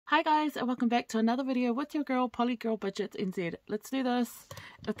Hi guys, and welcome back to another video with your girl polygirlbudgets NZ. Let's do this.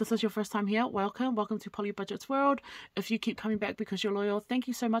 If this is your first time here, welcome to polybudgets world. If you keep coming back because you're loyal, thank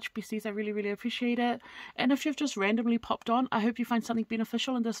you so much besties, I really appreciate it. And if you've just randomly popped on, I hope you find something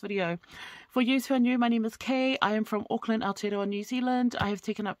beneficial in this video. For you who are new, my name is Kay. I am from Auckland, Aotearoa, New Zealand. I have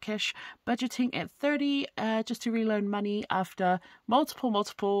taken up cash budgeting at 30 just to relearn money after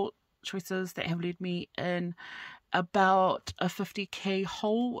multiple choices that have led me in about a 50k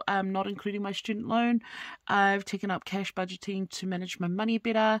hole, not including my student loan. I've taken up cash budgeting to manage my money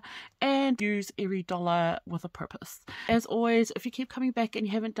better and use every dollar with a purpose. As always, if you keep coming back and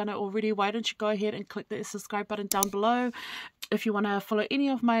you haven't done it already, why don't you go ahead and click the subscribe button down below. If you want to follow any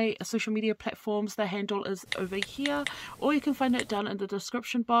of my social media platforms, the handle is over here, or you can find it down in the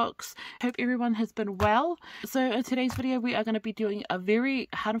description box. Hope everyone has been well. So in today's video, we are going to be doing a very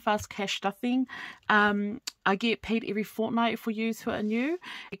hard and fast cash stuffing. I get paid every fortnight for you who are new.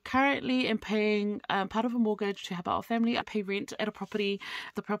 I currently am paying part of a mortgage to help out our family. I pay rent at a property.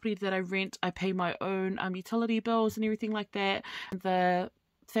 The property that I rent, I pay my own utility bills and everything like that. The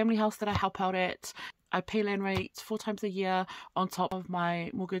family house that I help out at, I pay land rates 4 times a year on top of my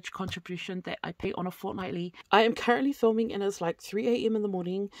mortgage contribution that I pay on a fortnightly. I am currently filming and it's like 3 a.m. in the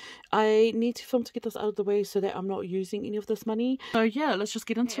morning. I need to film to get this out of the way so that I'm not using any of this money. So yeah, let's just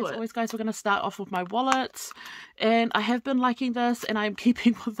get into it. As always guys, we're going to start off with my wallet. And I have been liking this and I'm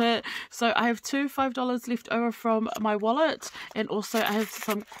keeping with it. So I have two $5 left over from my wallet, and also I have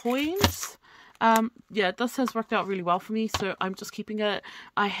some coins. Yeah, this has worked out really well for me, so I'm just keeping it.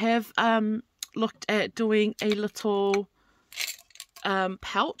 I have looked at doing a little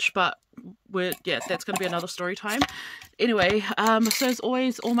pouch, but that's going to be another story time. Anyway, so as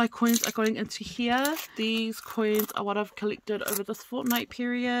always, all my coins are going into here. These coins are what I've collected over this fortnight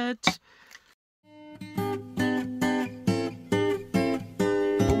period. All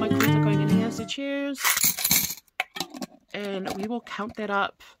my coins are going in here, so cheers. And we will count that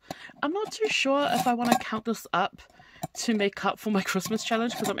up. I'm not too sure if I want to count this up to make up for my Christmas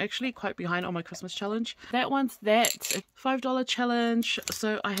challenge, because I'm actually quite behind on my Christmas challenge. That one's that $5 challenge,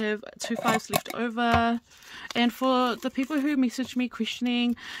 so I have 2 5s left over. And for the people who message me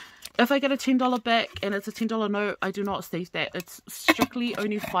questioning if I get a $10 back and it's a $10 note, I do not save that. It's strictly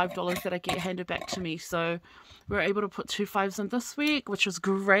only $5 that I get handed back to me. So we're able to put 2 5s in this week, which is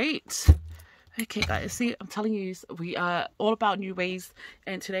great. Okay guys, see, I'm telling you, we are all about new ways,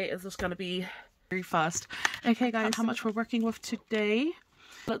 and today is just going to be very fast. Okay guys, how much we're working with today.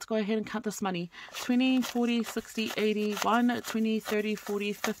 Let's go ahead and count this money. 20, 40, 60, 80, 1, 20, 30,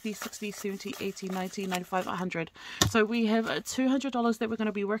 40, 50, 60, 70, 80, 90, 95, 100. So we have $200 that we're going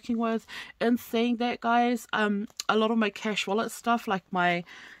to be working with. In saying that guys, a lot of my cash wallet stuff, like my,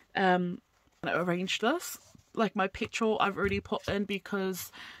 I arranged this, like my petrol I've already put in,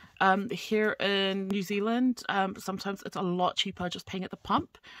 because here in New Zealand, sometimes it's a lot cheaper just paying at the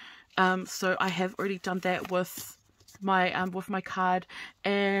pump. So I have already done that with my card,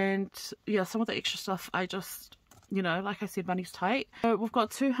 and yeah, some of the extra stuff I just, you know, like I said, money's tight. So we've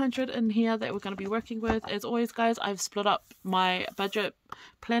got 200 in here that we're going to be working with. As always guys, I've split up my budget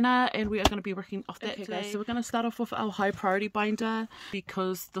planner and we are going to be working off that today. Guys, so we're going to start off with our high priority binder,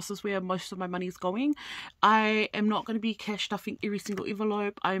 because this is where most of my money is going. I am not going to be cash stuffing every single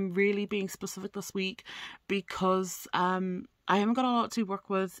envelope. I'm really being specific this week because I haven't got a lot to work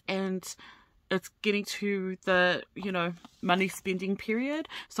with, and it's getting to the, you know, money spending period.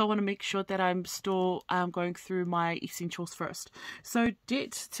 So I want to make sure that I'm still going through my essentials first. So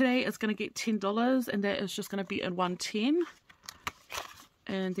debt today is going to get $10, and that is just going to be in 110.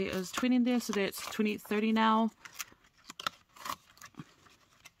 And there is 20 in there, so that's 20, 30 now.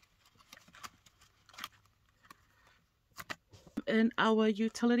 In our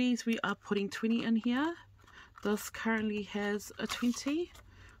utilities, we are putting 20 in here. This currently has a 20.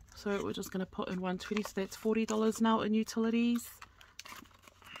 So we're just going to put in 120, so that's $40 now in utilities.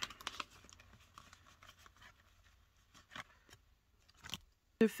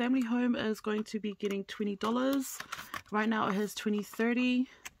 So family home is going to be getting $20. Right now it has 20, 30.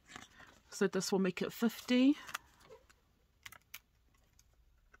 So this will make it 50.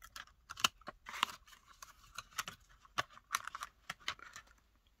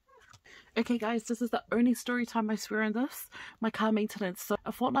 Okay guys, this is the only story time I swear in this. My car maintenance. So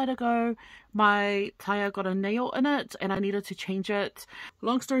a fortnight ago, my tire got a nail in it and I needed to change it.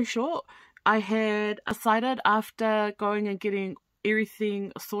 Long story short, I had decided after going and getting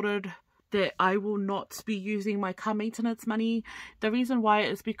everything sorted that I will not be using my car maintenance money. The reason why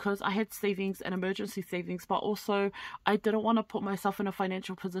is because I had savings and emergency savings, but also I didn't want to put myself in a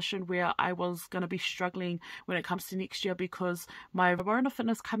financial position where I was going to be struggling when it comes to next year, because my Warren of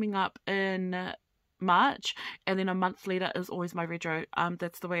Fitness coming up in March, and then a month later is always my retro.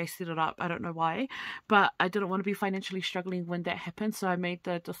 That's the way I set it up. I don't know why, but I didn't want to be financially struggling when that happened, so I made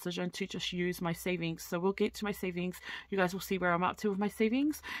the decision to just use my savings. So we'll get to my savings. You guys will see where I'm up to with my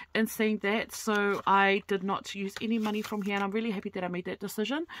savings. And saying that, so I did not use any money from here, and I'm really happy that I made that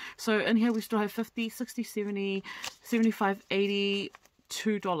decision. So in here we still have 50, 60, 70, 75, 80,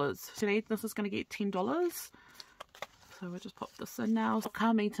 $2. Today this is going to get $10. So we'll just pop this in now. So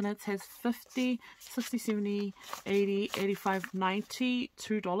car maintenance has 50, 60, 70, 80, 85, 90,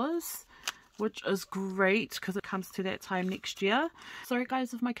 $2, which is great because it comes to that time next year. Sorry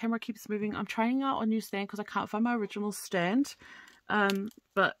guys if my camera keeps moving. I'm trying out a new stand because I can't find my original stand.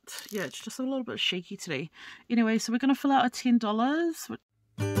 But yeah, it's just a little bit shaky today. Anyway, so we're going to fill out a $10.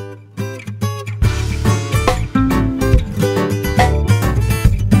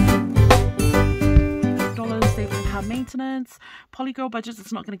 Maintenance, Polygirl budgets,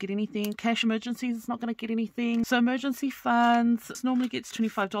 it's not going to get anything. Cash emergencies, it's not going to get anything. So emergency funds, it normally gets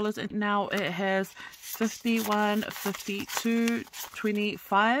 $25, and now it has 51, 52,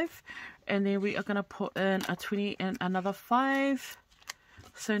 25, and then we are going to put in a 20 and another 5.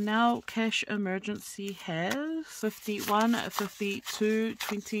 So now cash emergency has 51, 52,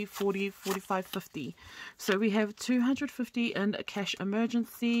 20, 40, 45, 50. So we have 250 in cash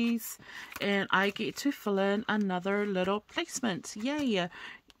emergencies, and I get to fill in another little placement. Yay!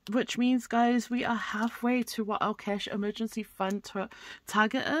 Which means, guys, we are halfway to what our cash emergency fund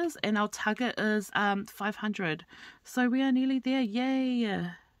target is, and our target is 500. So we are nearly there. Yay!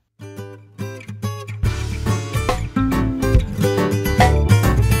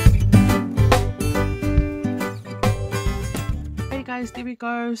 Guys, there we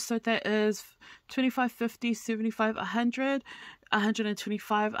go. So that is 25, 50, 75, 100,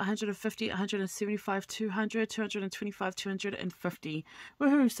 125, 150, 175, 200, 225, 250.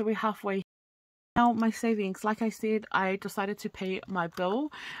 Woohoo! So we're halfway. Now my savings, like I said, I decided to pay my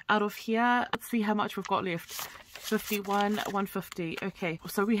bill out of here. Let's see how much we've got left. 51, 150. Okay,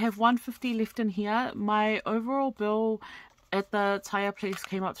 so we have 150 left in here. My overall bill at the tire place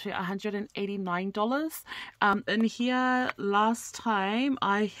came up to $189. In here last time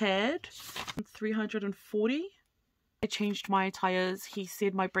I had 340. I changed my tires. He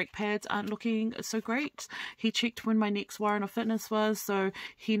said my brake pads aren't looking so great. He checked when my next Warren of Fitness was, so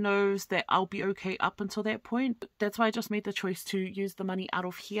he knows that I'll be okay up until that point. That's why I just made the choice to use the money out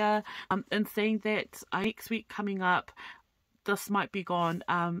of here. In saying that, next week coming up, this might be gone.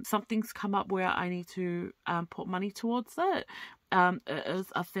 Something's come up where I need to put money towards it. It is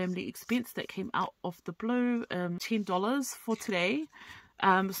a family expense that came out of the blue, $10 for today.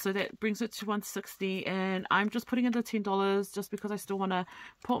 So that brings it to 160, and I'm just putting in the $10 just because I still want to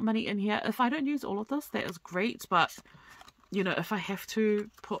put money in here. If I don't use all of this, that is great, but you know, if I have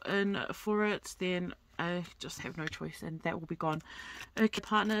to put in for it, then I just have no choice, and that will be gone. Okay,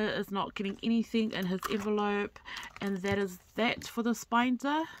 partner is not getting anything in his envelope, and that is that for this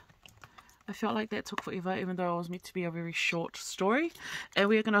binder. I felt like that took forever, even though it was meant to be a very short story. And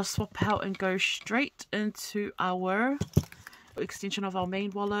we're going to swap out and go straight into our extension of our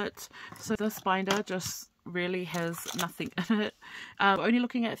main wallet. So this binder just really has nothing in it. We're only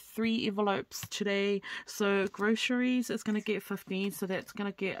looking at 3 envelopes today. So groceries is going to get 15, so that's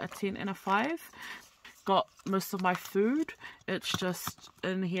going to get a 10 and a 5. Got most of my food, it's just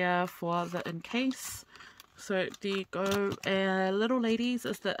in here for the in case. So there you go. Little ladies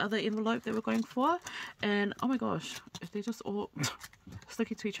is the other envelope that we're going for, and oh my gosh, if they're just all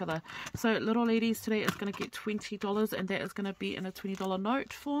sticking to each other. So little ladies today is going to get $20, and that is going to be in a $20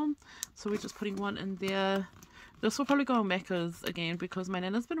 note form. So we're just putting one in there. This will probably go on Macca's again because my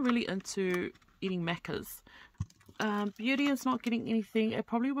nana's been really into eating Macca's. Beauty is not getting anything. It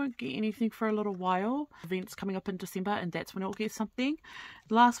probably won't get anything for a little while. Events coming up in December, and that's when it will get something.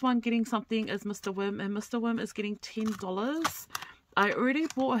 The last one getting something is Mr. Wim, and Mr. Wim is getting $10. I already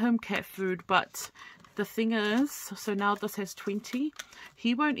bought him cat food, but the thing is, so now this has 20.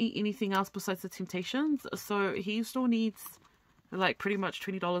 He won't eat anything else besides the Temptations, so he still needs like pretty much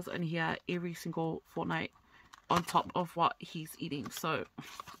 $20 in here every single fortnight on top of what he's eating. So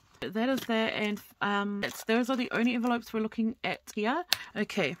that is that, and those are the only envelopes we're looking at here.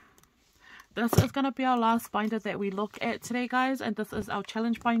 Okay, this is going to be our last binder that we look at today, guys, and this is our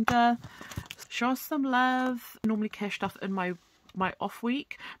challenge binder. Show us some love. Normally cash stuff in my my off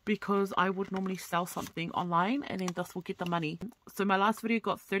week because I would normally sell something online and then this will get the money. So my last video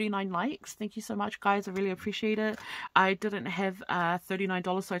got 39 likes. Thank you so much, guys. I really appreciate it. I didn't have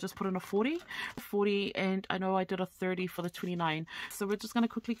 $39, so I just put in a 40, and I know I did a 30 for the 29. So we're just going to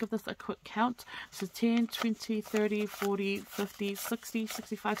quickly give this a quick count. So 10, 20, 30, 40, 50, 60,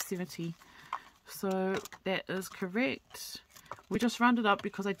 65, 70. So that is correct. We just rounded up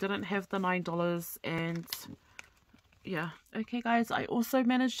because I didn't have the $9, and yeah. Okay, guys, I also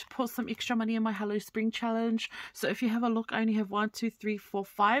managed to put some extra money in my Hello Spring challenge. So if you have a look, I only have 1, 2, 3, 4,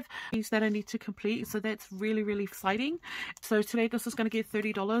 5 things that I need to complete. So that's really, really exciting. So today this is going to get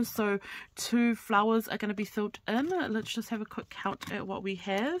 $30. So 2 flowers are going to be filled in. Let's just have a quick count at what we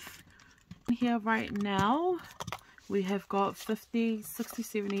have here right now. We have got 50, 60,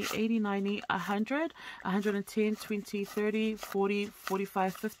 70, 80, 90, 100, 110, 20, 30, 40,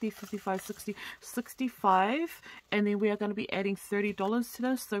 45, 50, 55, 60, 65. And then we are going to be adding $30 to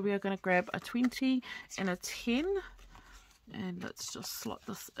this. So we are going to grab a 20 and a 10. And let's just slot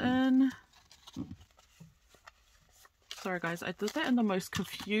this in. Sorry, guys, I did that in the most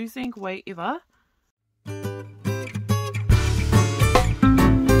confusing way ever.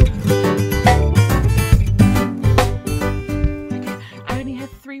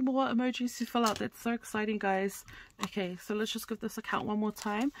 More emojis to fill out. That's so exciting, guys. Okay, so let's just give this a count one more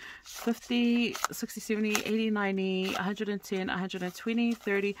time. 50, 60, 70, 80, 90, 110, 120,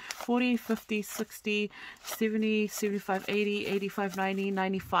 30, 40, 50, 60, 70, 75, 80, 85, 90,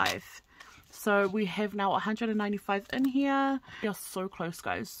 95. So we have now 195 in here. We are so close,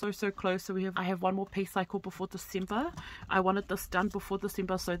 guys. So close. So I have one more pay cycle before December. I wanted this done before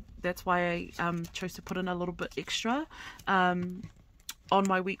December, so that's why I chose to put in a little bit extra on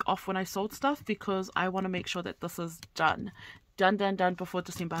my week off when I sold stuff, because I want to make sure that this is done before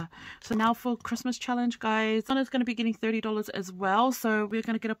December. So now for Christmas challenge, guys, one is going to be getting $30 as well. So we're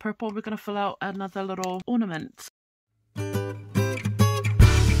going to get a purple. We're going to fill out another little ornament.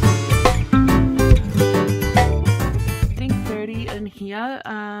 Getting 30 in here.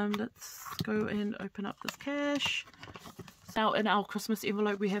 Let's go and open up this cash. Now in our Christmas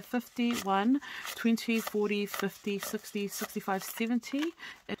envelope we have 51, 20, 40, 50, 60, 65, 70.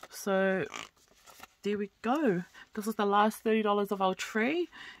 So there we go. This is the last $30 of our tree,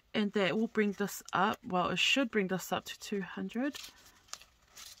 and that will bring this up. Well, it should bring this up to 200.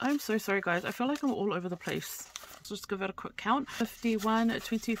 I'm so sorry, guys. I feel like I'm all over the place. Let's just give it a quick count. 51,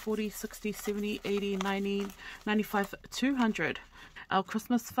 20, 40, 60, 70, 80, 90, 95, 200. Our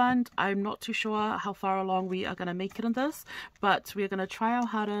Christmas fund, I'm not too sure how far along we are going to make it in this, but we're going to try our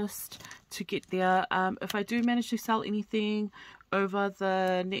hardest to get there. If I do manage to sell anything over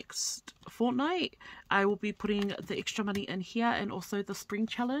the next fortnight, I will be putting the extra money in here and also the spring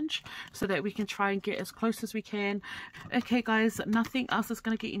challenge so that we can try and get as close as we can. Okay, guys, nothing else is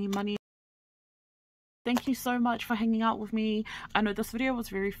going to get any money. Thank you so much for hanging out with me. I know this video was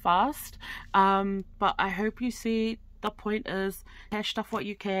very fast, but I hope you see the point is cash stuff what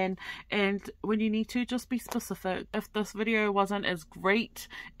you can, and when you need to, just be specific. If this video wasn't as great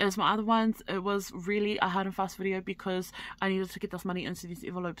as my other ones, it was really a hard and fast video because I needed to get this money into these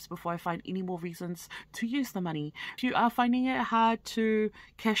envelopes before I find any more reasons to use the money. If you are finding it hard to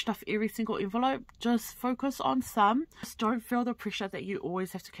cash stuff every single envelope, just focus on some. Just don't feel the pressure that you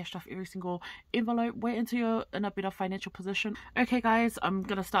always have to cash stuff every single envelope. Wait until you're in a better financial position. Okay, guys, I'm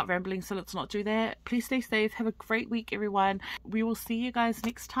gonna start rambling, so let's not do that. Please stay safe. Have a great week, everyone. We will see you guys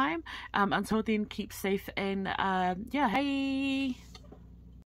next time. Until then, keep safe, and yeah, hey.